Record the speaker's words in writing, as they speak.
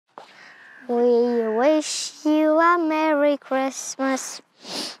We wish you a Merry Christmas.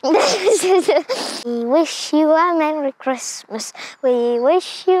 We wish you a Merry Christmas. We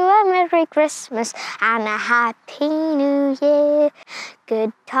wish you a Merry Christmas and a Happy New Year.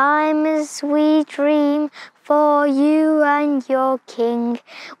 Good times we dream for you and your king.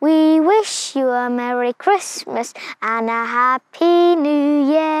 We wish you a Merry Christmas and a Happy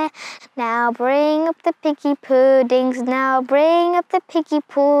New Year. Now bring up the piggy puddings. Now bring up the piggy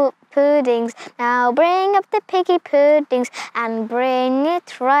puddings. Now bring up the piggy puddings and bring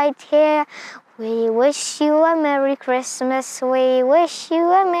it right here. We wish you a Merry Christmas. We wish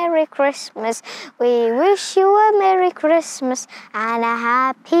you a Merry Christmas. We wish you a Merry Christmas and a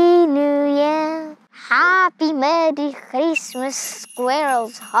Happy New Year. Happy Merry Christmas,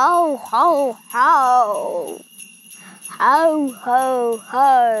 squirrels. Ho, ho, ho. Ho, ho,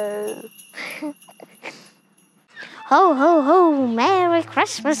 ho. Ho, ho, ho, Merry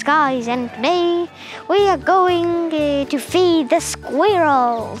Christmas, guys, and today we are going to feed the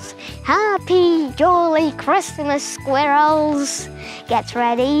squirrels. Happy, jolly Christmas, squirrels. Get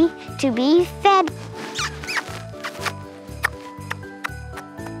ready to be fed.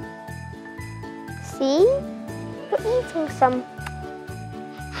 See? We're eating some.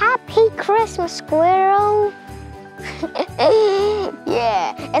 Happy Christmas, squirrel.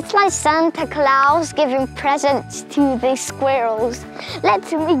 Yeah, it's like Santa Claus giving presents to the squirrels.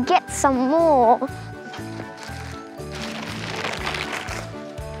 Let me get some more.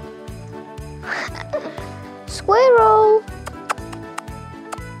 Squirrel!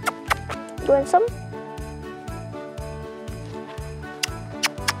 You want some?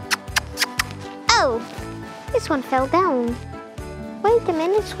 Oh, this one fell down. Wait a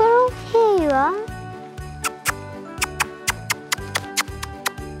minute, squirrel. Here you are.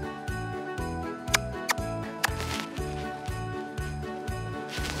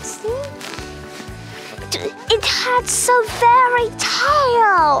 It had so very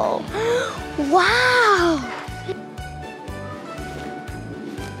tail. Wow.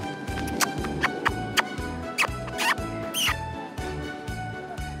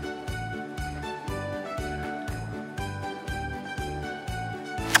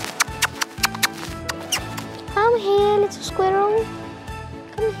 Come here, little squirrel.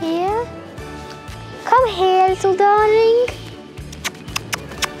 Come here. Come here, little darling.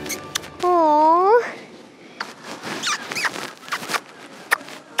 Aww.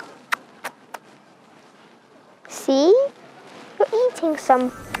 See? We're eating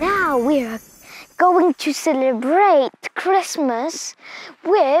some. Now we're going to celebrate Christmas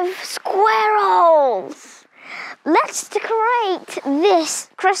with squirrels. Let's decorate this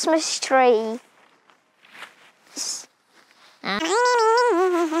Christmas tree.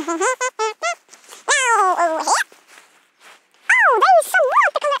 Oh, there's some more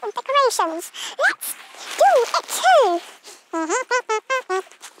decorations. Let's do it too.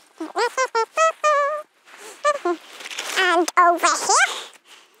 And over here.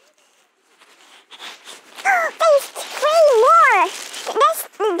 Oh, there's 3 more. Let's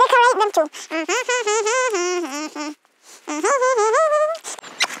decorate them too.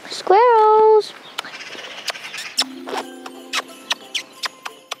 Squirrels.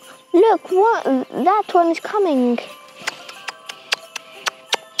 Look, what? That one is coming.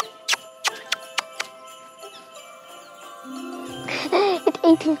 It's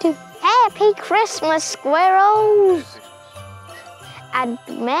eating too. Happy Christmas, squirrels! And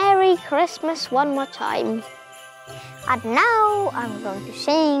Merry Christmas one more time. And now I'm going to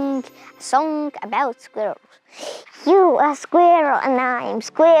sing a song about squirrels. You are squirrel and I'm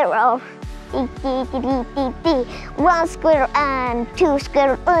squirrel. Dee, dee, dee, dee, dee, dee. 1 squirrel and 2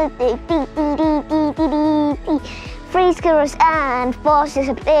 squirrels. Dee, dee, dee, dee, dee, dee, dee. 3 squirrels and 4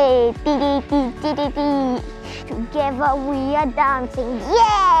 squirrels. Dee, dee, dee, dee, dee, dee. Together we are dancing.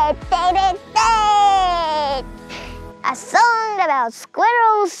 Yeah! Dee, dee, dee. A song about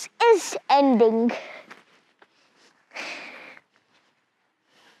squirrels is ending.